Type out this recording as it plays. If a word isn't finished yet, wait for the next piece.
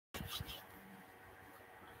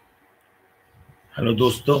Hello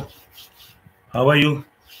दोस्तों, how are you?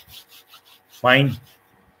 Fine.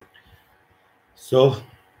 सो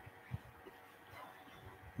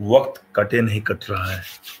वक्त कटे नहीं कट रहा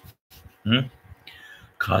है।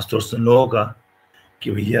 खासतौर से लोगों का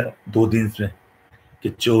कि भैया 2 दिन से कि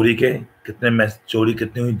चोरी के कितने मैच, चोरी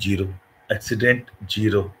कितनी हुई? 0। एक्सीडेंट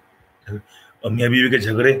 0। और मियाँ बीवी के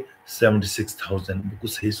झगड़े 76,000। बिल्कुल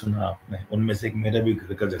सही सुना आपने। उनमें से एक मेरा भी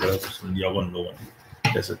घर का झगड़ा तो सुन लिया उन लोगों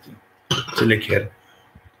ने। कह सकती हूँ। चलिए खैर,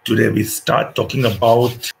 today we start talking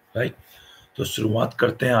about right. तो शुरुआत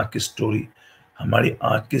करते हैं आज की स्टोरी। हमारी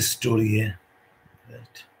आज की स्टोरी है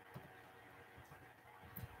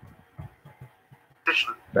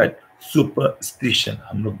राइट सुपरस्टिशन।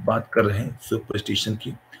 हम लोग बात कर रहे हैं सुपरस्टिशन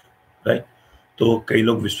की, राइट। तो कई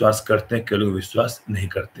लोग विश्वास करते हैं, कई लोग विश्वास नहीं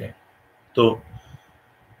करते हैं। तो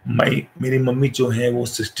मेरी मम्मी जो है वो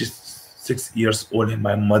 66 ईयर्स ओल्ड है।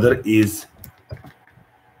 My mother is.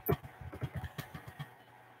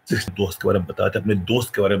 दोस्त के बारे में बताते, अपने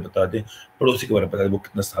दोस्त के बारे में बताते, पड़ोसी के बारे में बताते वो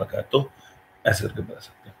कितना साल का है, तो ऐसे करके बता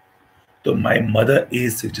सकते हैं। तो my mother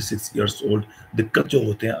is 66 years old. दिक्कत जो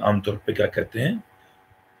होते हैं आमतौर पे क्या कहते हैं,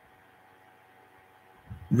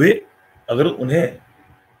 वे अगर उन्हें,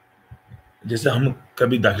 जैसे हम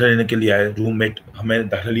कभी दाखिला लेने के लिए आए, रूममेट हमें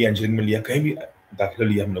दाखिला लिया, इंजीनियरिंग में लिया, कहीं भी दाखिला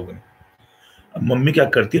लिया हम लोगों ने, अब मम्मी क्या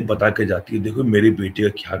करती है, बता के जाती है, देखो मेरी बेटी का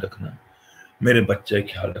ख्याल रखना, मेरे बच्चे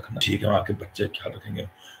का ख्याल रखना। ठीक है, हम आपके बच्चे का ख्याल रखेंगे।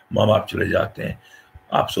 माँ बाप चले जाते हैं,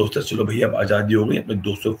 आप सोचते चलो भैया अब आज़ादी हो गई, अपने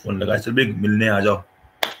दोस्तों को फोन लगाए, चल भाई मिलने आ जाओ।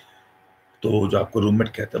 तो जो आपको रूममेट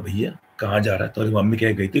कहता है भैया कहाँ जा रहा है, तो मम्मी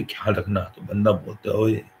कह गई थी ख्याल रखना, तो बंदा बोलता है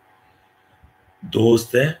ओए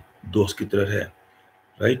दोस्त है, दोस्त की तरह है,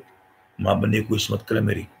 राइट। माँ बनने की कोशिश मत करे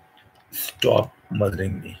मेरी। स्टॉप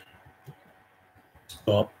मदरिंग मी,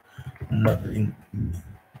 स्टॉप मदरिंग मी,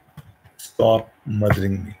 स्टॉप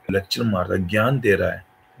मदरिंग मी। लेक्चर मार रहा है, ज्ञान दे रहा है,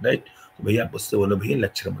 राइट। तो भैया आप उससे बोलो भैया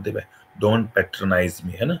लेक्चर मत दे, डोंट पैट्रोनाइज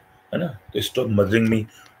मी, है ना, है ना। तो stop mothering me,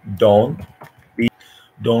 don't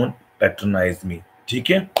patronise मी, ठीक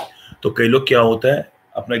है। तो कई लोग क्या होता है,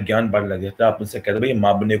 अपना ज्ञान बांटने लग जाता है। आप उनसे कहते भैया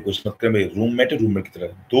माँ बनने की कोशिश मत कर, मेरे रूममेट है, रूममेट की तरह,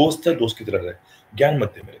 दोस्त है, दोस्त की तरह रहे, ज्ञान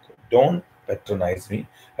मत दे मेरे को। Don't patronise me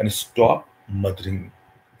and stop mothering me,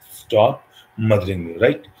 stop mothering me,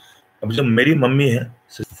 right. अब जब मेरी मम्मी है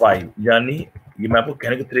 5, यानी ये मैं आपको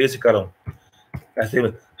कहने के तरीके से कर रहा हूँ,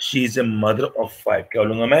 ऐसे she is a mother of 5, क्या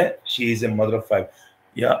बोलूंगा मैं, she is a mother of 5,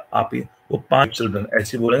 या आप वो 5 चिल्ड्रन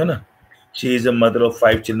ऐसे बोलेंगे ना, she is a mother of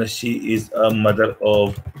 5 children, she is a mother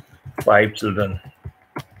of 5 children,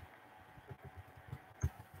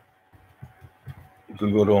 it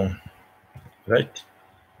will go wrong, right?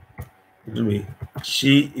 It will be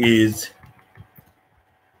she is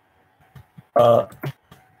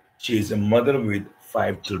a mother with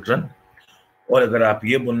 5 children. और अगर आप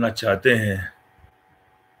ये बोलना चाहते हैं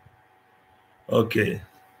ओके,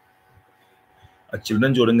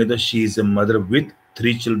 चिल्ड्रन जोड़ेंगे तो she is a mother with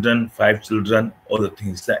 3 children, 5 children, और द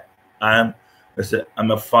थिंग्स आई एम, जैसे I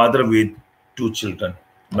am a father with 2 children,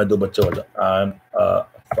 मैं 2 बच्चे वाला, I am a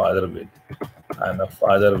father with, I am a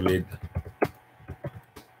father with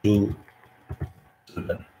 2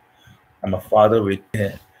 children, I am a father with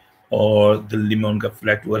है। और दिल्ली में उनका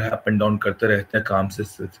flat हुआ है, अप एंड डाउन करते रहते हैं काम के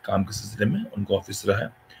सिलसिले में, उनको ऑफिस रहा है।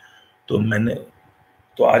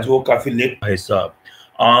 तो आज वो काफी लेट, भाई साहब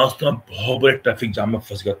आज तो बहुत बड़े ट्रैफिक जाम में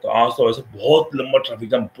फंस गया था। आज तो वैसे बहुत लंबा ट्रैफिक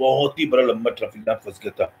जाम, बहुत ही बड़ा लंबा ट्रैफिक जाम फंस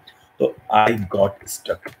गया था। तो आई गॉट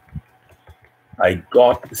स्टक,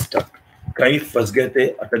 कहीं फंस गए थे,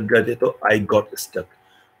 अटक गए थे, तो I got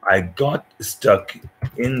stuck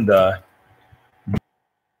in the,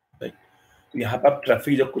 तो यहाँ पर आप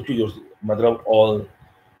ट्रैफिक जब कुछ भी जोड़, मतलब ऑल,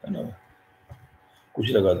 है ना, कुछ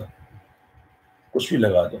लगा दो, कुछ भी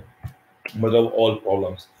लगा दो, मतलब ऑल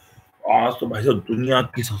प्रॉब्लम्स। आज तो भाई साहब दुनिया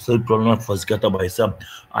की सबसे बड़ी प्रॉब्लम फंस गया था भाई साहब।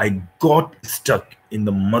 I got stuck in the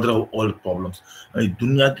mother of all problems.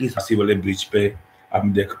 दुनिया की सासी वाले ब्रिज पे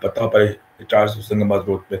आपने देख पता पर होशंगाबाद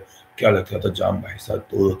रोड पे क्या लगता था जाम भाई साहब,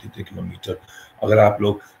 2-3 किलोमीटर। अगर आप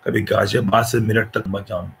लोग कभी गाजियाबाद से मेरठ तक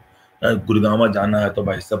जाम, गुड़गांव जाना है तो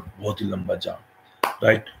भाई साहब बहुत ही लंबा जाम,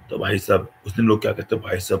 राइट। तो भाई साहब उस दिन लोग क्या कहते हैं,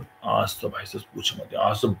 भाई साहब आज तो भाई साहब पूछ मत,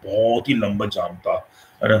 आज तो बहुत ही लंबा जाम था,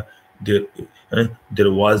 है ना। There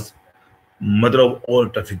was mother of all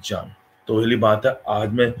traffic jam. तो पहली बात है, आज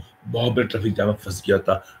मैं बहुत बड़े ट्रैफिक जाम में फंस गया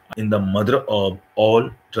था। In the mother of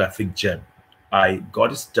all traffic jam, I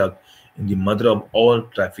got stuck in the mother of all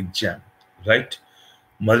traffic jam, right.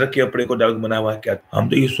 Mother के अपने को डायरेक्ट बना हुआ है क्या, हम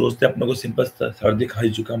तो ये सोचते हैं अपने को सिंपल सर्दी खाई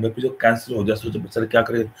जुकाम है, जो कैंसर हो जाए, सोचो बेचारा क्या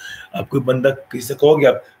करे। आप कोई बंदा किसी से कहोगे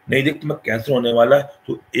आप नहीं देख तुम्हें कैंसर होने वाला है,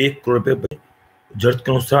 तो 1 करोड़ रुपए जरूरत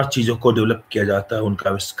के अनुसार चीजों को डेवलप किया जाता है, उनका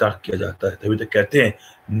आविष्कार किया जाता है, तभी तो कहते हैं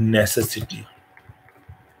नेसेसिटी,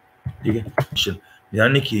 ठीक है।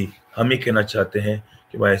 यानी कि हम ये कहना चाहते हैं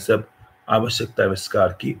कि भाई सब आवश्यकता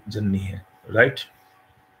आविष्कार की जननी है, राइट।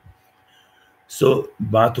 सो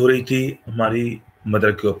बात हो रही थी हमारी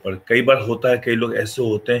मदर के ऊपर। कई बार होता है, कई लोग ऐसे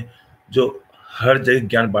होते हैं जो हर जगह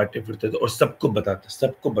ज्ञान बांटते फिरते थे और सबको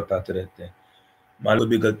बताते रहते हैं। मान लो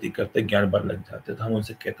भी गलती करते ज्ञान बांटने लग जाते तो हम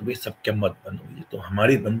उनसे कहते भाई सबके मत बनो, ये तो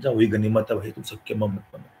हमारी बन जाओ, वही गनीमत है भाई, तुम सबके मत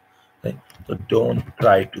बनो। right? तो don't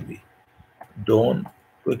try to be, don't,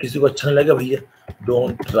 कोई किसी को अच्छा नहीं लगेगा भैया,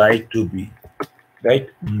 don't try to be,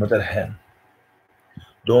 right, mother Hahn,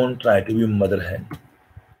 don't try to be mother Hahn,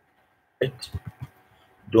 right,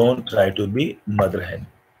 don't try to be mother हैन।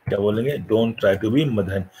 क्या बोलेंगे? Don't try to be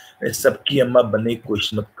mother हैन, सबकी अम्मा बनने की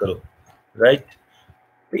कोशिश मत करो, राइट।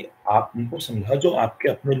 भाई आप उनको समझा जो आपके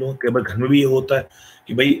अपने लोग, कई बार घर में भी ये होता है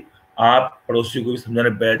कि भाई आप पड़ोसी को भी समझाने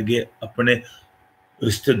बैठ गए, अपने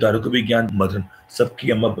रिश्तेदारों को भी ज्ञान, मदर,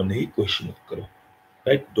 सबकी अम्मा बनने की कोशिश मत करो,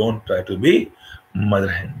 right. Don't try to be mother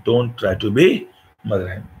Hahn, don't try to be mother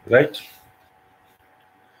Hahn, right.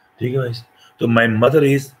 ठीक है भाई। तो माय मदर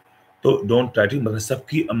इज, तो डोंट ट्राई टू मदर,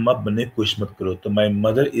 सबकी अम्मा बनने की कोशिश मत करो। तो my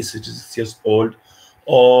mother is 66 years old,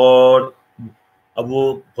 और अब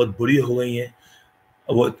वो बहुत बुरी हो गई है,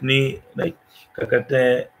 वो इतनी, लाइक, क्या कहते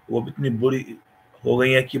हैं, वो इतनी बुरी हो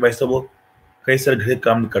गई है कि भाई साहब वो कई सारे घर के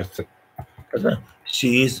काम नहीं कर सकते, है ना। शी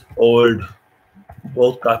इज ओल्ड,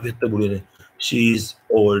 बहुत काफी हद तक बुरी है। शी इज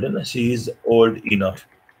ओल्ड, है ना, she is old enough,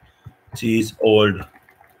 she is old,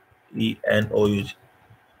 ENOU,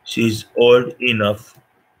 she is old enough,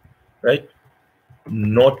 right,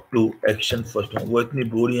 not to action first. वो इतनी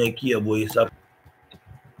बुरी है कि अब वो ये सब,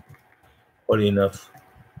 और enough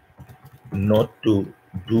not to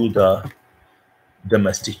do the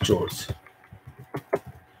domestic chores,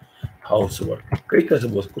 house work, कई तरह से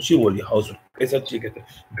बोल, कुछ ही बोलिए, हाउस वर्क, कई सारी चीजें कहते हैं,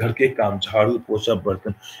 घर के काम, झाड़ू पोछा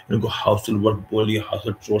बर्तन, इनको हाउस वर्क बोलिए, हाउस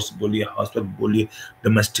चोर्स बोलिए, हाउस वर्क बोलिए,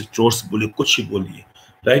 डोमेस्टिक चोर्स बोलिए, कुछ ही बोलिए,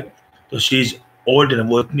 राइट। तो शी इज ओल्ड,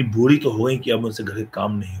 वो इतनी बूढ़ी तो हो गई कि अब उनसे घर के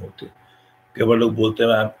काम नहीं होते। कई बार लोग बोलते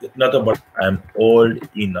हैं इतना तो बड़ा, आई एम ओल्ड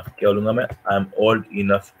इनफ, क्या बोलूंगा मैं, I am old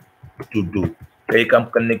enough to do, कई काम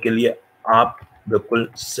करने के लिए आप बिल्कुल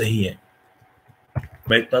सही है,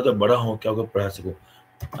 मैं इतना तो बड़ा हूँ क्या आपको पढ़ा सकूं,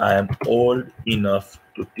 I am old enough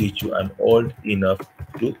to teach you. I'm old enough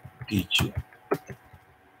to teach you.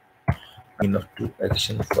 Enough to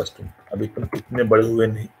action first. अभी तुम इतने बड़े हुए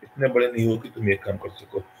नहीं, इतने बड़े नहीं हो कि तुम ये काम कर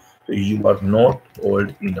सको। तो you are not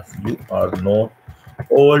old enough. You are not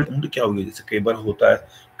old. उम्र क्या होगी? जैसे कई बार होता है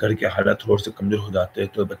घर के हालात थोड़े से कमजोर हो जाते हैं,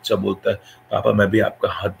 तो बच्चा बोलता है पापा मैं भी आपका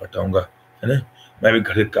हाथ बटाऊंगा, है ना, मैं भी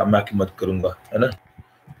घर के काम में आपकी मदद करूंगा, है ना।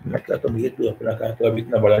 मैं कहता हूँ ये तो अपना काम, तो अभी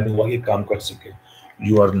इतना बड़ा नहीं हुआ कि काम कर सके।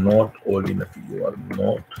 You are not old enough, you are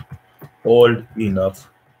not old enough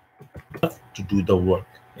to do the work,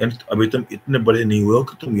 यानी अभी तुम इतने बड़े नहीं हुए हो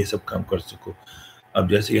कि तुम ये सब काम कर सको। अब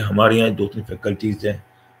जैसे कि हमारे यहाँ 2-3 फैकल्टीज हैं,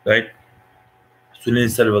 राइट, सुनील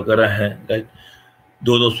सर वगैरह हैं, राइट,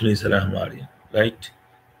 2-2 सुनील सर हैं हमारे यहाँ, राइट।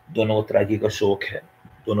 दोनों को तैराकी का शौक है,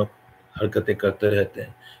 दोनों हरकतें करते रहते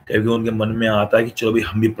हैं। कभी उनके मन में आता है कि चलो भी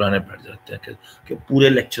हम भी पढ़ाने बैठ जाते हैं, कि पूरे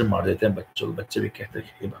लेक्चर मार देते हैं बच्चों को, बच्चे भी कहते हैं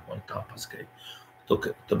कि भगवान कहाँ फंस गए। तो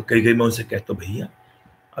तब कई कई मैं उनसे कहता हूँ भैया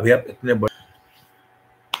अभी आप इतने बड़े,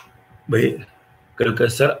 भाई कल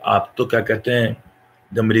सर आप तो क्या कहते हैं,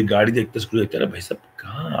 जब मेरी गाड़ी देखते स्कूटी देखते भाई साहब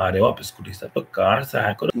कहाँ आ रहे हो आप स्कूटी से, तो कार से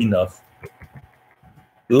आया करो, इनफ,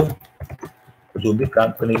 क्यों, जो भी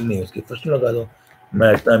काम करने के नहीं उसकी फर्स्ट लगा दो।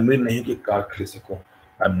 मैं इतना अमीर नहीं कि कार खरीद सकूं,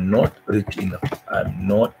 I am not rich enough, I am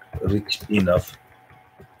not rich enough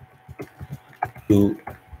to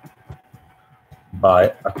bye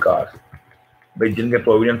a car. भाई जिनके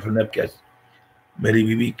प्रोविडेंट फंड में क्या, मेरी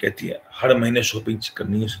बीवी कहती है हर महीने शॉपिंग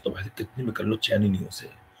करनी है उसे, तो भाई कितनी भी कर लो चैन ही नहीं उसे,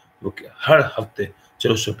 वो क्या हर हफ्ते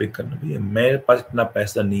चलो शॉपिंग करना, भैया मेरे पास इतना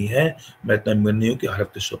पैसा नहीं है, मैं इतना अमीर नहीं हूँ कि हर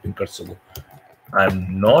हफ्ते शॉपिंग कर सकूं। I am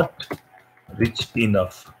not rich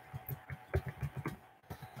enough,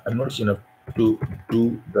 I'm not rich enough to do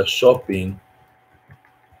the shopping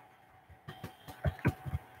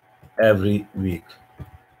every week.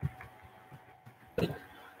 Right?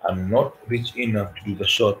 I'm not rich enough to do the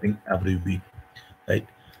shopping every week. Right?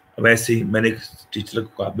 वैसे ही मैंने एक टीचर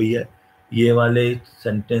को कहा भैया ये वाले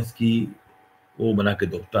सेंटेंस की वो बना के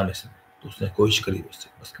दो ट्रांसलेशन, तो उसने कोशिश करी उससे,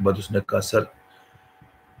 उसके बाद उसने कहा सर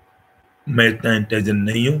मैं इतना इंटेलिजेंट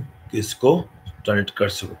नहीं हूँ कि इसको ट्रांसलेट कर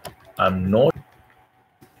सकूं। I am not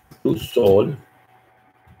to solve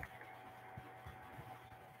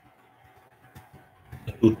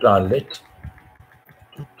to translate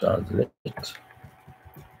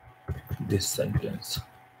this sentence.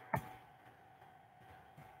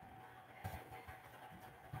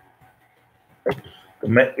 तो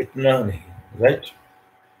मैं इतना नहीं, राइट।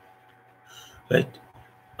 राइट।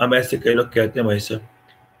 अब ऐसे कई लोग कहते हैं भाई साहब,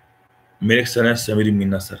 मेरे एक सर है समीर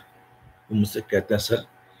मीना सर, वो मुझसे कहते हैं सर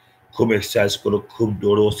खूब एक्सरसाइज करो, खूब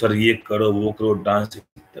दौड़ो सर, ये करो वो करो, डांस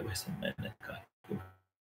सीखते हैं। भाई साहब मैंने कहा कि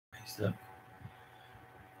भाई साहब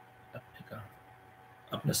आपने कहा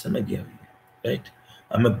अपना समय गया हुआ है, राइट।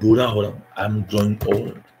 अब मैं बूढ़ा हो रहा हूँ, I am growing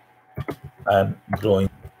old, I am growing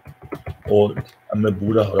old. अब मैं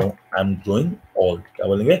बूढ़ा हो रहा हूँ, आई एम ग्रोइंग ओल्ड। क्या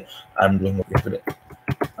बोलेंगे? आई एम ग्रोइंग ओल्ड, फिर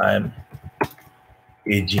I am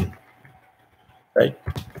ageing, right,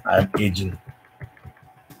 I am ageing.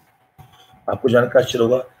 आपको जानकर आश्चर्य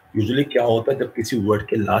होगा, यूजुअली क्या होता है जब किसी वर्ड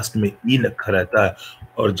के लास्ट में ई लिखा रहता है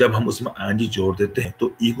और जब हम उसमें आईएनजी जोड़ देते हैं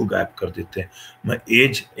तो ई को गायब कर देते हैं। मैं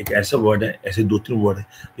एज एक ऐसा वर्ड है, ऐसे 2-3 वर्ड है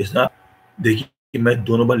जिसमें आप देखिए कि मैं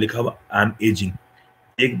दोनों बार लिखा हुआ आई एम एजिंग,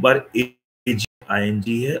 एक बार एज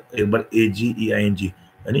आईएनजी है, एक बार एजी आईएनजी,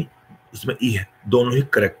 यानी उसमें ई है, दोनों ही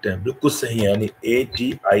करेक्ट है, बिल्कुल सही है, यानी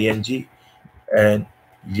एजी आईएनजी एंड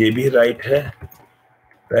ये भी राइट है,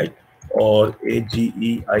 राइट, और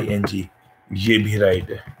AGEING ये भी राइट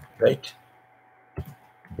है, राइट,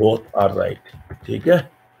 बोथ आर राइट, ठीक है,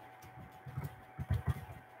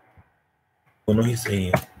 दोनों ही सही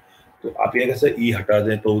है। तो आप ये कैसे ई हटा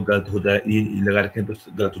दें तो गलत हो जाए, ई लगा रखें तो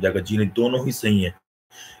गलत हो जाएगा, जी नहीं, दोनों ही सही है।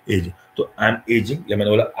 एज, तो आई एम एजिंग, या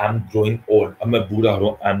मैंने बोला आई एम ग्रोइंग ओल्ड, अब मैं बूढ़ा हो रहा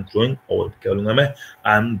हूँ, आई एम ग्रोइंग ओल्ड, क्या बोलूंगा मैं?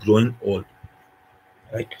 I am growing old,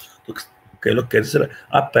 right. तो कई लोग कहते सर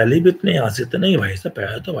आप पहले भी इतने यहाँ से थे, नहीं भाई साहब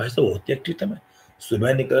पहले तो भाई साहब बहुत ही एक्टिव था, मैं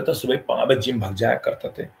सुबह निकला था, सुबह 5 बजे जिम भाग जाया करता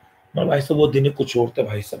थे, मगर भाई साहब वो दिन ही कुछ और थे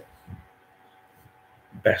भाई साहब,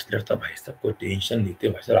 बैचलर था भाई साहब, कोई टेंशन नहीं थी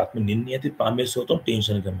भाई साहब, रात में नींद नहीं आती, 5 बजे सोता हूँ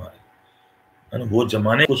टेंशन के मारे, है ना, वो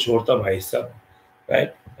जमाने कुछ और था भाई साहब,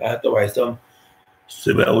 राइट। तो भाई साहब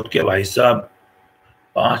सुबह उठ के भाई साहब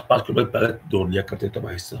 5-5 किलोमीटर पहले दौड़ लिया करते थे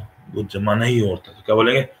भाई साहब, वो जमाना ही और था। तो क्या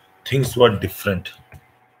बोलेंगे? Things were different,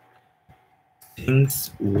 things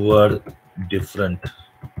were different,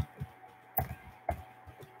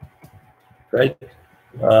 right?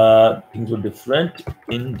 Things were different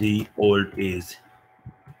in the old days,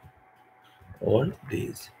 old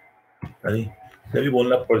days, यानी कभी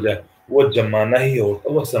बोलना पड़ जाए, वो जमाना ही और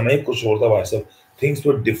था, वो समय कुछ और था भाई साहब। Things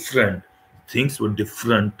were different, things were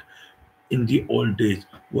different in the old days,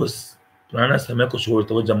 वो पुराना समय कुछ और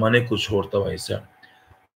था, वो जमाने कुछ और था भाई साहब,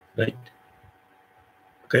 राइट।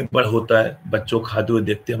 कई बार होता है बच्चों को खाते हुए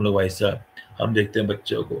देखते हैं हम लोग भाई साहब, हम देखते हैं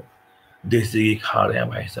बच्चों को देसी घी खा रहे हैं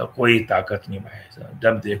भाई साहब, कोई ताकत नहीं भाई साहब,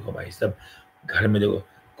 जब देखो भाई साहब घर में देखो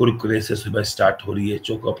कुरकुरे से सुबह स्टार्ट हो रही है,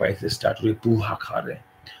 चोको पाई से स्टार्ट हो रही है, पूहा खा रहे हैं,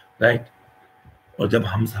 राइट। और जब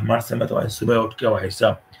हम हमारे समय तो भाई सुबह उठ के भाई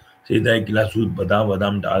साहब सीधा एक गिलास दूध बादाम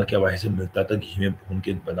बादाम डाल के भाई से मिलता था, घी में भून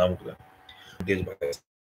के बादाम को।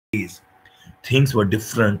 Things were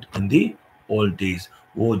different in the old days,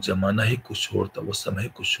 वो जमाना ही कुछ और था, वो समय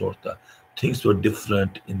कुछ और था। Things were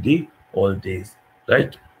different in the old days,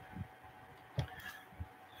 right.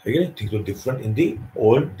 Again, things were different in the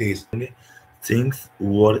old days. Things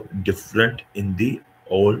were different in the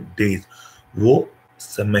old days. वो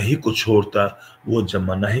समय ही कुछ और था, वो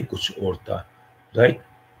जमाना ही कुछ और था, राइट।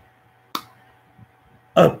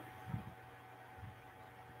 अब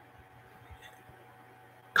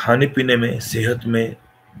खाने पीने में, सेहत में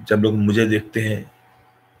जब लोग मुझे देखते हैं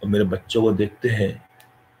और मेरे बच्चों को देखते हैं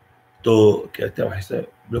तो कहते हैं भाई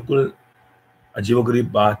साहब बिल्कुल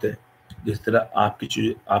अजीबोगरीब बात है, जिस तरह आपकी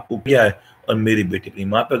चीज आपको क्या है और मेरी बेटी अपनी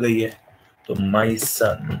माँ पे गई है, तो माई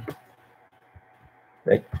सन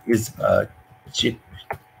is a chip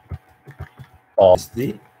of the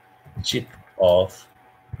chip of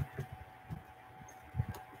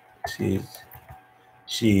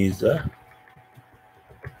she is a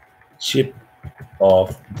chip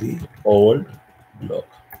of the old block.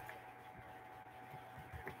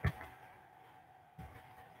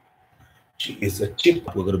 She is a chip,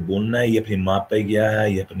 अगर बोलना है ये अपनी माँ पे गया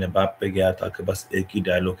है, ये अपने बाप पे गया था, कि बस एक ही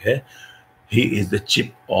डायलॉग है, he is the chip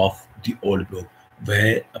of the old block,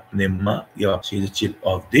 वह अपने माँ या she is a chip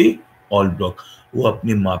of the old block, वो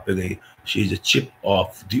अपनी माँ पे गई, she is a chip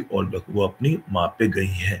of the old block, वो अपनी माँ पे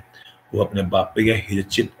गई है, वो अपने बाप पे गया, he is a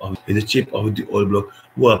chip of the old block,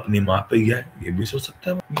 वो अपनी माँ पे गया, ये भी सोच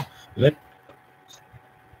सकता है, राइट।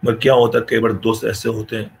 मगर क्या होता है कई बार दोस्त ऐसे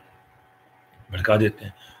होते हैं भड़का देते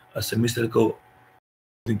हैं, समी सर को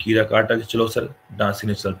कीड़ा काटा कि चलो सर डांस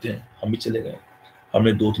सीखने चलते हैं, हम भी चले गए,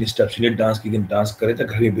 हमने 2-3 स्टेप्स लिए डांस की, डांस करे थे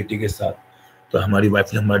घर में बेटी के साथ, तो हमारी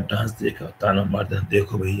वाइफ ने हमारा डांस देखा, ताना मारते हैं,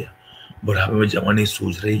 देखो भैया बुढ़ापे में जवानी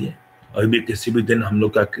सूझ रही है, अभी भी किसी भी दिन हम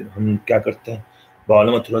क्या करते हैं,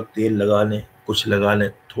 बालों में थोड़ा तेल लगा लें, कुछ लगा लें,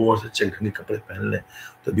 थोड़ा सा चलखनी कपड़े पहन लें,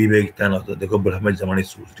 तो बीबी एक ताना होता है, देखो बुढ़ापे में जवानी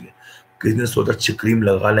सूझ रही है, किसी ने सोचा अच्छी क्रीम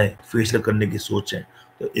लगा लें, फेशियल करने की सोचें,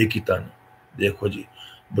 तो एक ही ताना, देखो जी,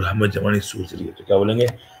 बुढ़ापे में जवानी सूझ रही है, तो क्या बोलेंगे?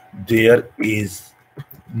 देयर इज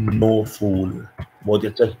नो फूल। बहुत ही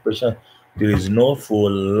अच्छा expression, there is no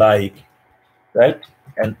fool like, right,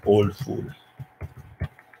 an old fool.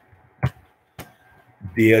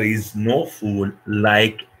 There is no fool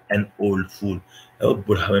like an old फूल।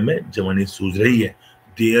 बुढ़ापे में जवानी सूझ रही है।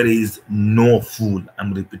 There is no fool, I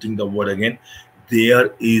am repeating the word again,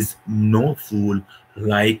 there is no fool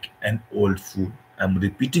like an old fool. I am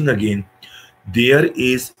repeating again, there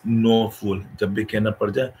is no फूल। जब भी कहना पड़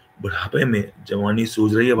जाए बुढ़ापे में जवानी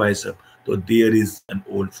सूझ रही है भाई साहब, तो देयर इज एन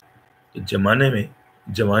ओल्ड। तो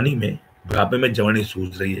जवानी में बुढ़ापे में जवानी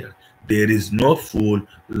सूझ रही है। There is no fool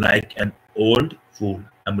like an old fool.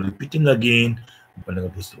 I am repeating again. बनने का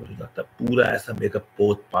गुस्सा हो जाता, पूरा ऐसा मेकअप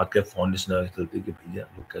पोत पा के फाउंडेशन लगा के चलते कि भैया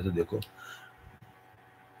लोग कैसे देखो,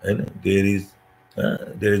 है ना? There is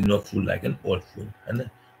no fool like an old फूल, है ना?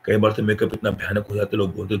 कई बार तो मेकअप इतना भयानक हो जाता है,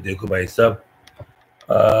 लोग बोलते देखो भाई साहब,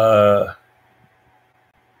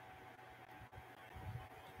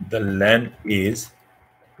 the lamb is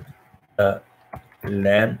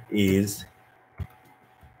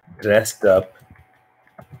dressed up.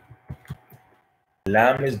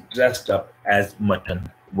 Lamb is dressed up as mutton.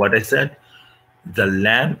 What I said? The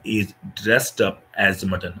lamb is dressed up as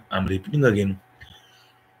mutton. I'm repeating again.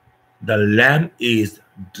 The lamb is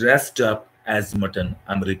dressed up as mutton.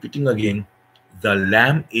 I'm repeating again. The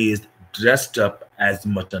lamb is dressed up as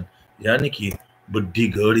mutton. यानी कि बुढ़ी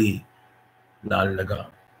घोड़ी लाल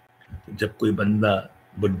लगा। जब कोई बंदा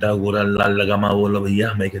बुढ़ा गोरा लाल लगामा बोलो भैया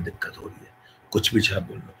हमें क्या दिक्कत हो रही है, कुछ भी छाप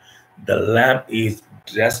बोल लो। The lamp is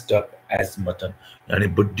dressed up as mutton, यानी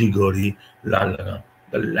बुढ़ी घोड़ी लाल लगाम।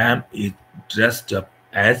 The lamp is dressed up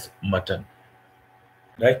as mutton,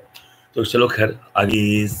 right? तो चलो खैर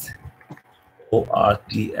आगे।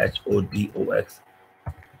 ORTHODOX,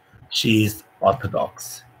 शी इज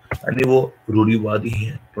ऑर्थोडॉक्स, यानी वो रूढ़िवादी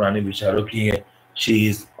है, पुराने विचारों की है। शी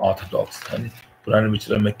इज ऑर्थोडॉक्स, यानी पुराने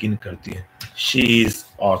विचारों में किन करती है। She is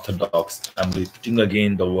Orthodox. I am repeating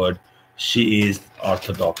again the word, she is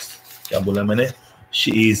Orthodox. क्या बोला मैंने?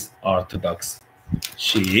 She is Orthodox.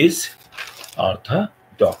 She is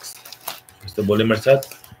Orthodox. तो बोले मेरे साथ,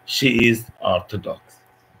 she is Orthodox,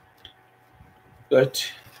 right?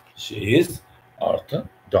 She is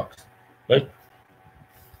Orthodox, right?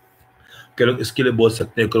 के लोग इसके लिए बोल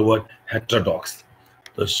सकते हैं वर्ड हेटेरोडॉक्स।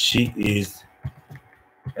 तो she is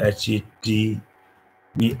HETERODOX,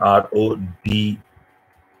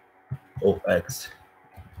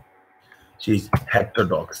 she is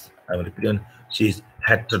heterodox. I am repeating, she is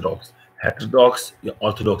heterodox. Heterodox या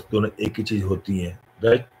ऑर्थोडॉक्स दोनों एक ही चीज होती है,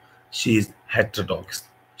 right? She is heterodox,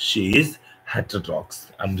 she is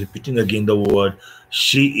heterodox. I am repeating again the word,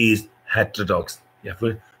 she is heterodox या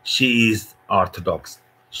फिर she is Orthodox.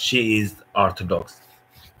 She is Orthodox,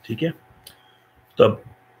 ठीक है? तब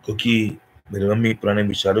क्योंकि मेरी मम्मी पुराने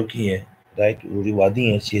विचारों की है, राइट, रूढ़िवादी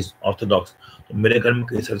है, शी इज ऑर्थोडॉक्स, तो मेरे घर में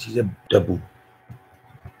कई सारी चीजें taboo.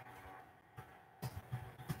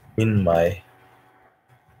 In my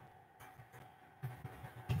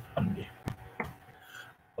family,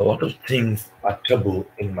 lot of things are taboo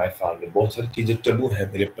in my family. बहुत सारी चीजें टैबू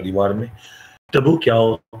है मेरे परिवार में। टैबू क्या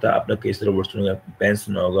होता है? आपने कई सारे वर्ड सुने होंगे, पेन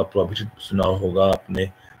सुना होगा, प्रोहिबिटेड सुना होगा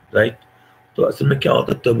आपने, राइट? तो असल में क्या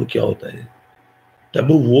होता है, टैबू क्या होता है?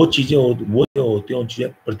 टैबू वो चीजें होती हैं, उन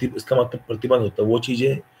चीजें इसका मतलब प्रतिबंध होता है, वो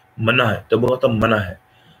चीजें मना है। टैबू मतलब मना है,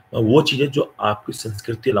 वो चीजें जो आपकी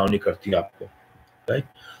संस्कृति अलाउ नहीं करती आपको, राइट?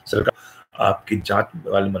 सरकार, आपकी जात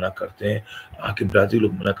वाले मना करते हैं, आपके बिरादरी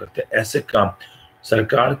लोग मना करते हैं, ऐसे काम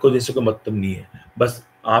सरकार को जैसे कोई मतलब नहीं है। बस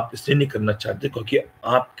आप इसलिए नहीं करना चाहते क्योंकि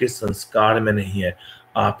आपके संस्कार में नहीं है,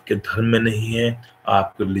 आपके धर्म में नहीं है,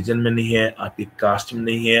 आपके रिलीजन में नहीं है, आपकी कास्ट में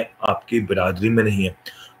नहीं है, आपकी बिरादरी में नहीं है।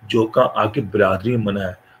 जो काम आपकी बिरादरी में मना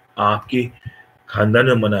है, आपके खानदान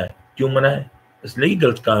में मना है, क्यों मना है? इसलिए कि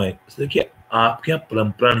गलत काम है, इसलिए कि आपके यहाँ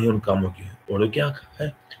परंपरा नहीं उन कामों की, और क्या है?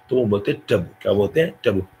 तो वो बोलते हैं टैबू। क्या बोलते हैं?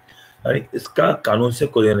 टैबू। यानी इसका कानून से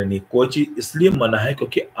कोई लेना नहीं। कोई चीज इसलिए मना है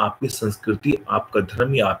क्योंकि आपकी संस्कृति, आपका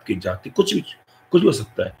धर्म या आपकी जाति, कुछ भी हो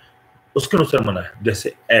सकता है, उसके अनुसार मना है।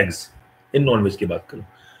 जैसे एग्स, इन नॉनवेज की बात करूं,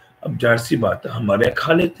 अब जाहिर सी बात है हमारे यहाँ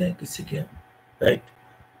खा लेते हैं किसी के, राइट?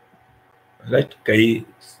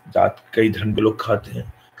 कई धर्म के लोग खाते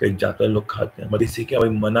हैं, कई जात वाले लोग खाते हैं। हमारे से क्या भाई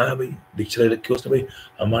मना है? भाई डिक्शनरी रखी उसने, भाई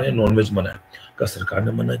हमारे यहाँ नॉनवेज मना है। क्या सरकार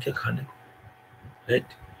ने मना किया खाने को? राइट?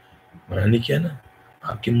 मना नहीं किया ना,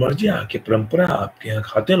 आपकी मर्जी, आपकी परंपरा, आपके यहाँ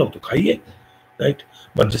खाते हैं लोग तो खाइए, राइट?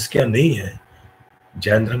 पर जिसके यहाँ नहीं है,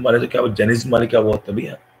 जैन धर्म वाले तो क्या, जैनिज्म वाले क्या बोलते हैं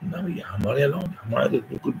भैया ना, भैया हमारे अलाउ, हमारे तो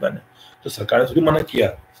बिल्कुल बैन है। तो सरकार ने थोड़ी मना किया।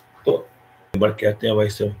 तो एक बार कहते हैं भाई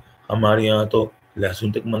सब हमारे यहाँ तो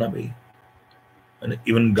लहसुन तक मना भाई, And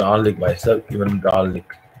even garlic, myself, even garlic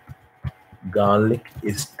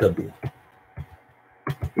is taboo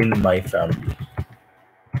in my family.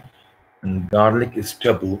 And garlic is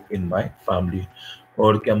taboo in my family.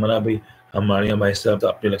 और क्या मना भाई, हमारे यहाँ भाई साहब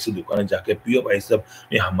अपने अलग से दुकानें जाके पियो भाई साहब,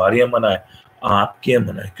 नहीं हमारे यहाँ मना है, आपके यहाँ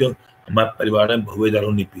मना है, क्यों? हमारे परिवार में भुए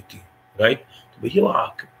दारू नहीं पीती, राइट? तो भैया वो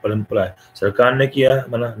आपकी परंपरा है, सरकार ने किया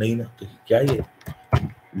मना नहीं ना, तो क्या ये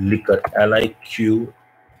liquor LIQUR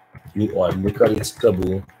liquor is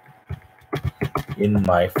taboo in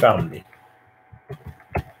my family.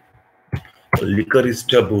 Liquor is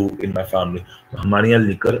taboo in my family. तो हमारे यहाँ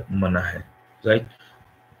लिकर मना है, राइट?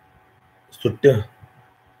 सुट्टे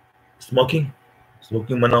स्मोकिंग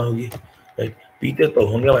मना होगी, राइट? पीते तो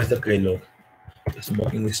होंगे वैसे कई लोग।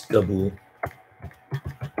 Smoking is taboo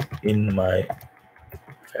in my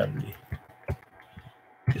family.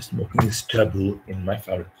 Smoking is taboo in my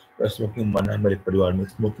family. Smoking मना है मेरे परिवार में।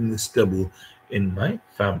 Smoking is taboo in my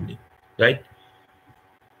family, right?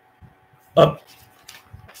 अब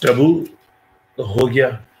taboo तो हो गया।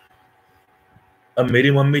 अब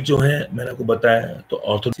मेरी मम्मी जो है, मैंने आपको बताया, तो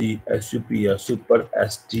ऑर्थोडॉक्स SUP या super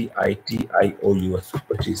STITIOUS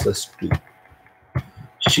superstitious to.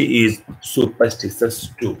 She is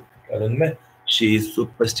superstitious to, में शी इज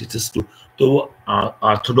सुपरस्टिशियस टू। तो वो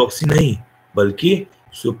ऑर्थोडॉक्सी नहीं बल्कि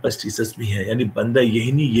सुपरस्टिशियस भी है, यानी बंदा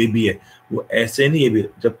यही नहीं ये भी है, वो ऐसे नहीं ये भी है।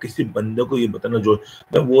 जब किसी बंदे को ये बताना जो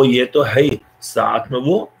तो वो ये तो है ही, साथ में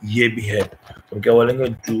वो ये भी है, तो क्या बोलेंगे?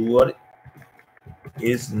 Doer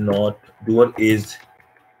is.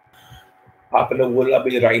 आपने बोला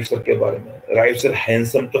भाई RajeevSir के बारे में, RajeevSir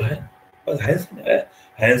हैंडसम तो है, पर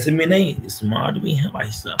हैंडसम ही नहीं, स्मार्ट भी है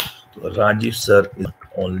भाई साहब। तो RajeevSir इज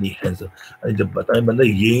ओनली हैंडसम। जब बताएं बंदा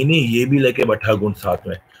ये नहीं ये भी लेके बैठा गुण साथ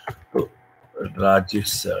में, तो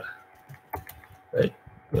RajeevSir, राइट?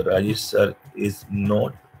 तो RajeevSir is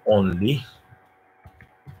not only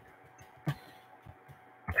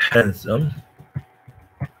handsome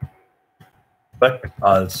but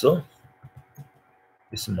also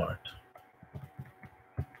smart.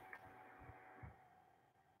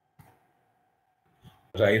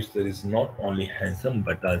 RajeevSir is not only handsome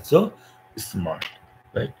but also smart,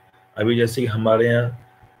 right? अभी जैसे कि हमारे यहाँ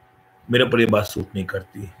मेरे पर ये बात सूट नहीं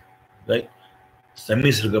करती, राइट?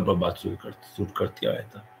 समीर सर पर बात सूट करती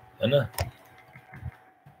है ना?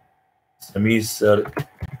 Sameer sir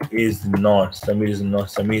is not,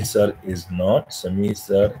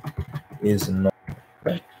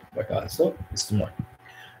 right, but also smart.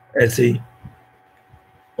 ऐसे ही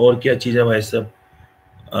और क्या चीज है भाई साहब?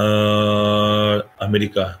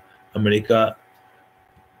 अमेरिका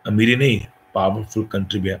अमीरी नहीं, पावरफुल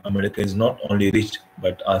कंट्री भी है। America is not only rich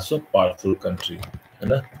but also powerful country, है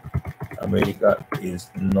ना? America is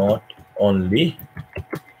not only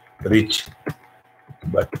rich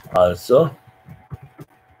but also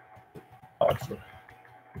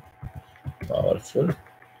powerful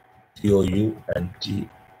COUNTRY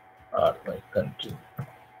country,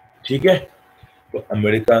 ठीक है? तो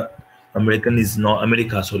अमेरिका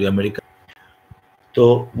तो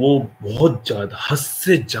वो बहुत ज्यादा, हद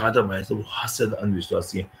से ज्यादा भाई साहब, वो हद से ज्यादा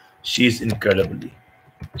अंधविश्वासी है। She is incredibly,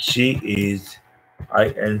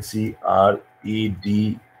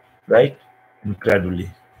 INCRED, right? Incredibly,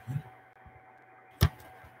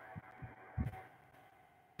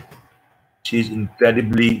 she is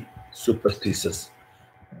incredibly superstitious.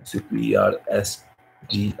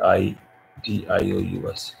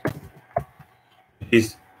 SUPERSTITIOUS.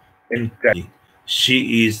 She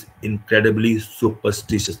is incredibly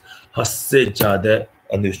superstitious. हद से ज्यादा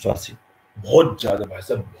अंधविश्वासी, बहुत ज्यादा भाई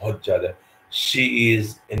साहब, बहुत ज्यादा। She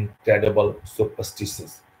is incredible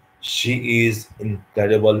superstitious.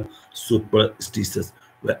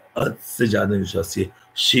 वह हद से ज्यादा विश्वासी है।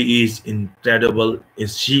 She is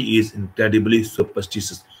incredibly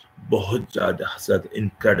superstitious. बहुत ज्यादा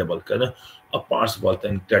incredible का ना, अपार्ट बोलता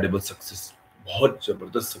है incredible success, बहुत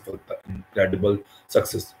जबरदस्त सफलता, incredible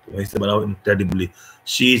success, तो वहीं से बनाओ incredibly।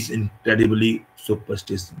 She is incredibly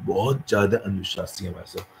superstitious, बहुत ज्यादा अंधविश्वासी है भाई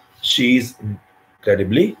साहब। She is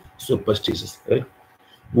incredibly superstitious, right?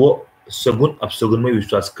 वो सगुन अपसगुन में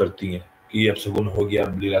विश्वास करती हैं कि अब सगुन हो गया,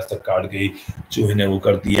 बिल्ली रास्ता काट गई, चूहे ने वो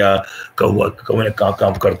कर दिया, कौवे ने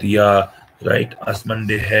काम कर दिया, राइट? आज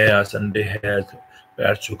मंडे है, आज संडे है,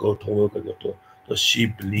 पैर छुको उठो वो कर दो। तो शी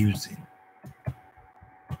बिलीव्स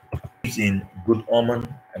इन गुड ओमन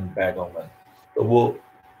एंड बैड ओमन। तो वो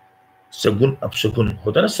सगुन अपशगुन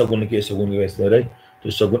होता है ना, सगुन के वैसे, राइट?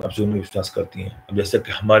 तो सगुन अपशगुन में विश्वास करती हैं। अब जैसे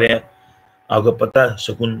कि हमारे यहाँ आपको पता है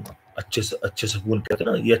शगुन अच्छे शगुन कहते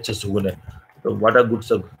हैं ना, ये अच्छा शगुन है। तो व्हाट आर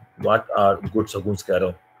गुड शगुन्स कह रहा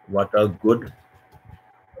हूँ, what are good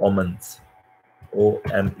women's,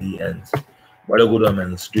 OMENS। बड़े good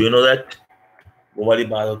women's, do you know that? वो वाली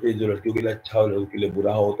बात होती है जो लड़कियों के लिए अच्छा हो, लड़कियों के लिए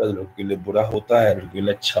बुरा होता है, लड़कियों के लिए बुरा होता है, लड़कियों के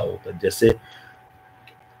लिए अच्छा होता है। जैसे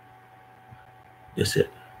जैसे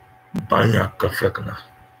बाईं आंख का फड़कना,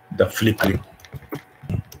 the flickering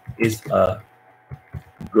is a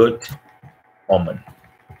good ओमन।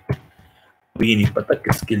 अभी ये नहीं पता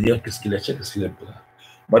किसके लिए किसके लिए अच्छा किसके लिए बुरा,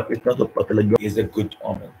 बट इतना तो पता लग गया इज अ गुड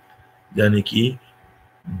ओमन, यानी कि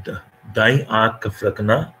दाईं आंख का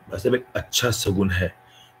फड़कना वैसे एक अच्छा सगुन है।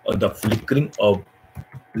 और the flickering of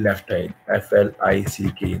left I,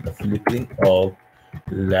 FLICK, the flickering of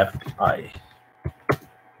left I,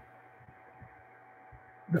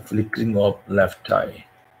 the flickering of left I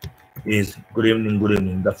is good evening, good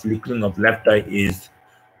evening. The flickering of left eye is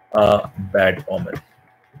a bad omen.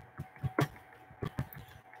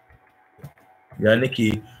 यानी कि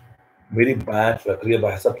मेरी बायां फड़क रही है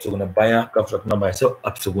भाई साहब सुगुना, बायां का फड़कना भाई साहब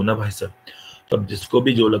अब सुगुना भाई साहब। तो अब जिसको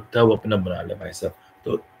भी जो लगता है वो अपना बना ले भाई साहब। तो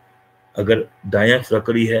अगर दायां फड़क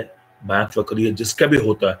रही है, बायां फड़क रही है, जिसका भी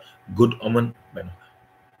होता है गुड ओमन बना।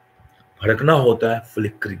 फड़कना होता है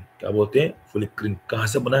फ्लिकरिंग, क्या बोलते हैं? फ्लिकरिंग। कहां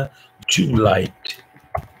से बना? Tube light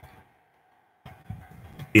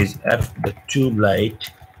is F, the tube light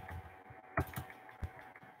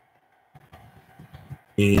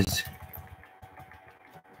is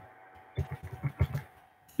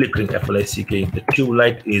flickering, FLICK, the tube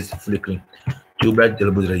light is flickering, tube light जल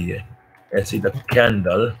बुझ रही है। ऐसे the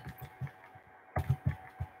candle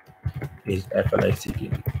is FLICK,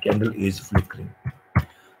 candle is flickering,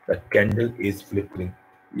 the candle is flickering,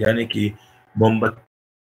 यानी कि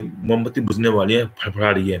मोमबत्ती बुझने वाली है, फड़फड़ा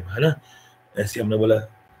रही है ना। ऐसे हमने बोला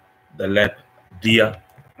the lamp, दिया,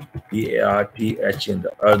 DARTH,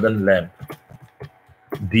 the earthen lamp,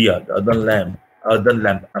 diya, the earthen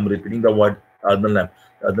lamp, I'm repeating the word earthen lamp.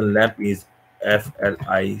 The earthen lamp is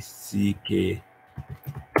FLICK,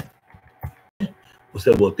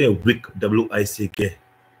 उसे बोलते हैं wick, WICK.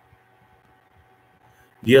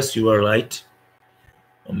 Yes, you are right.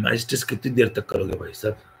 Match test कितनी देर तक करोगे भाई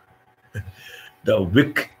साहब? The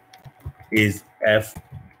wick is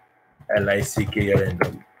FLICK,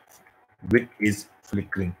 the wick is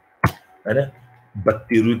flickering, है ना।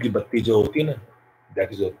 बत्ती, रुई की बत्ती जो होती है ना, दैट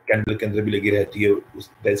इज कैंडल के अंदर भी लगी रहती है,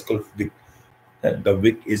 that is called Wick, the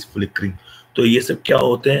Wick is flickering. तो ये सब क्या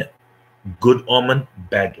होते हैं? गुड ओमन,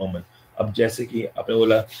 बैड ओमन। अब जैसे कि आपने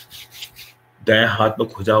बोला दाएं हाथ में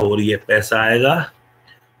खुजा हो रही है पैसा आएगा,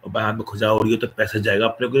 और बाएं हाथ में खुजा हो रही है तो पैसा जाएगा।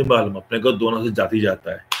 अपने को नहीं मालूम, अपने को दोनों से जाती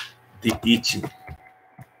जाता है। द ईचिंग,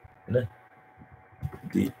 है ना,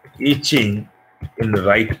 the itching in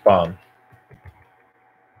right palm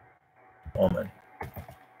ओमन,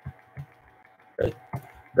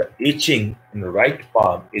 the itching in the right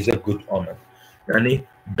palm is a good omen, यानी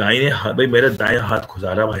दाहिने हाथ, भाई मेरा दाएं हाथ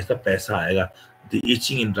खुजा रहा भाई साहब पैसा आएगा। The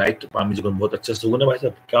itching in right palm is बहुत अच्छा सुगुन है भाई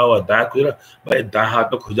साहब। क्या हुआ? दाएं खुजा, भाई दाएं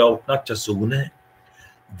हाथ में खुजा उतना अच्छा सुगुन है।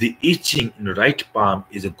 The itching in right palm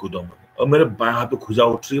is a good omen, और मेरे बाएं हाथ में खुजा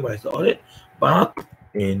उठ रही है भाई साहब, अरे बाएं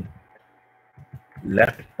in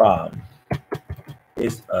left palm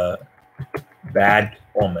is a bad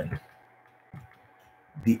omen.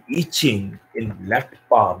 The itching in left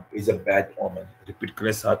palm is a bad omen. Repeat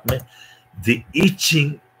करें साथ में। The itching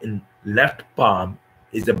in left palm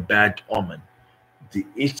is a bad omen. The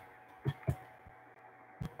itch.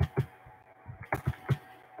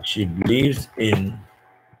 She believes in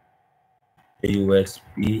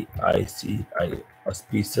AUSPICI,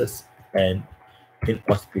 auspicious and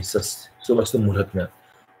inauspicious. So what's the मुहूर्त में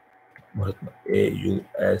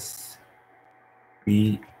AUSPIC,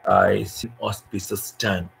 auspicious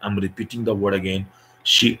time. I'm repeating the word again.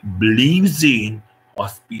 She believes in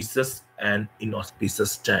auspicious and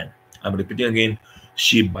inauspicious time. I'm repeating again.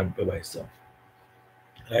 She बन पे भाई साहब,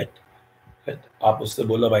 right. आप उससे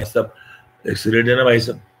बोला भाई साहब एक सिगरेट देना भाई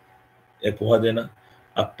साहब, एक पोहा देना,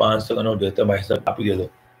 आप 500 का नोट देते भाई साहब, आप ही दे दो,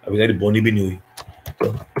 अभी मेरी बोनी भी नहीं हुई।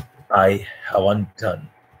 तो I haven't done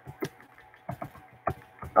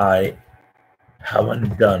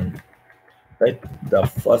right the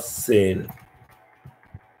first sale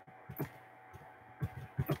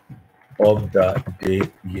of the day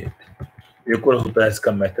yet. एक और होता है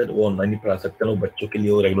इसका मेथड, वो ऑनलाइन ही पढ़ा सकते हैं, वो बच्चों के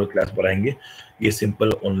लिए वो रेगुलर क्लास पढ़ाएंगे, ये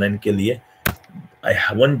सिंपल ऑनलाइन के लिए। I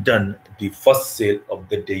haven't done the first sale of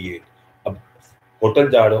the day yet. अब होटल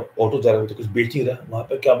जा रहे हो, ऑटो जा रहे हो तो कुछ बेच नहीं रहा, वहां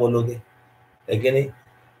पर क्या बोलोगे? है कि नहीं?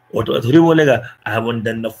 ऑटो थोड़ी बोलेगा I haven't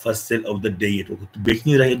done the first sale of the day yet, वो कुछ बेच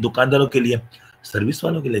नहीं रहा है। दुकानदारों के लिए, सर्विस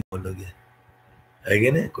वालों के लिए बोलोगे, है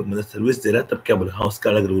कि नहीं? कोई मतलब सर्विस दे रहा है तब क्या बोले? हाँ, उसका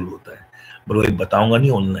अलग रूल होता है, पर वो बताऊंगा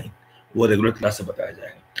नहीं ऑनलाइन, वो रेगुलर क्लास से बताया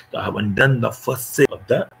जाएगा। तो I haven't done the first sale of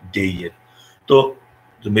the day yet. तो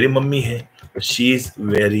जो मेरी मम्मी है, she is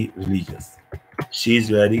very religious, she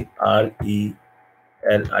is very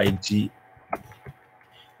RELIG,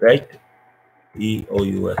 right,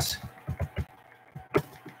 EOUS,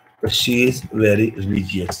 she is very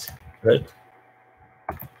religious, right?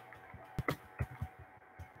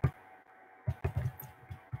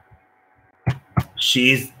 She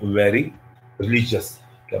is very religious,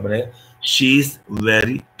 क्या बनेगा? She is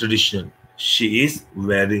very traditional, she is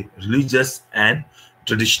very religious and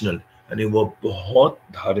traditional, यानी वो बहुत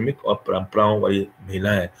धार्मिक और परंपराओं वाली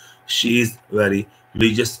महिला है. She is very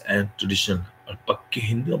religious and traditional, और पक्की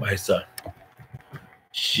हिंदू भाई साहब.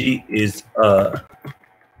 She is a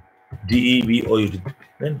DEVOUT,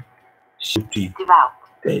 devout.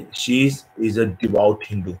 Okay, she is a devout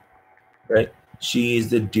Hindu, right? She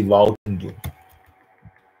is a devout Hindu.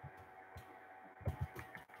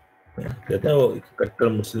 कहते हैं वो कट्टर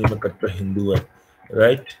मुस्लिम है, कट्टर हिंदू है,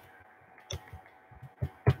 right?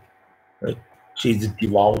 She is a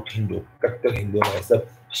devout Hindu, कट्टर हिंदू है सब.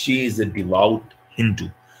 She is a devout Hindu,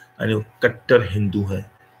 यानी वो कट्टर हिंदू है,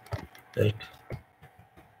 right?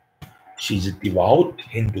 She is a devout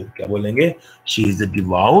Hindu. क्या बोलेंगे? She is a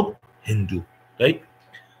devout Hindu, right?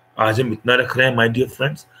 आज हम इतना रख रहे हैं माय डियर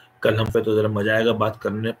फ्रेंड्स. कल हम पे तो जरा मजा आएगा बात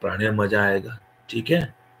करने, पढ़ाने में मजा आएगा, ठीक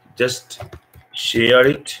है? Just share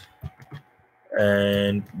it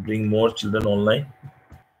and bring more children online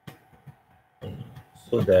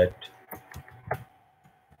so that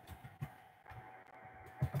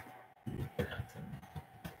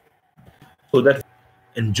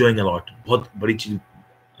enjoying a lot. बहुत बड़ी चीज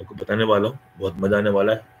आपको बताने वाला हूँ, बहुत मजा आने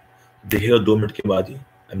वाला है. देखिएगा 2 मिनट के बाद ही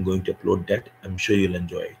I'm going to upload that. I'm sure you'll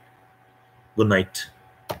enjoy it. Good night.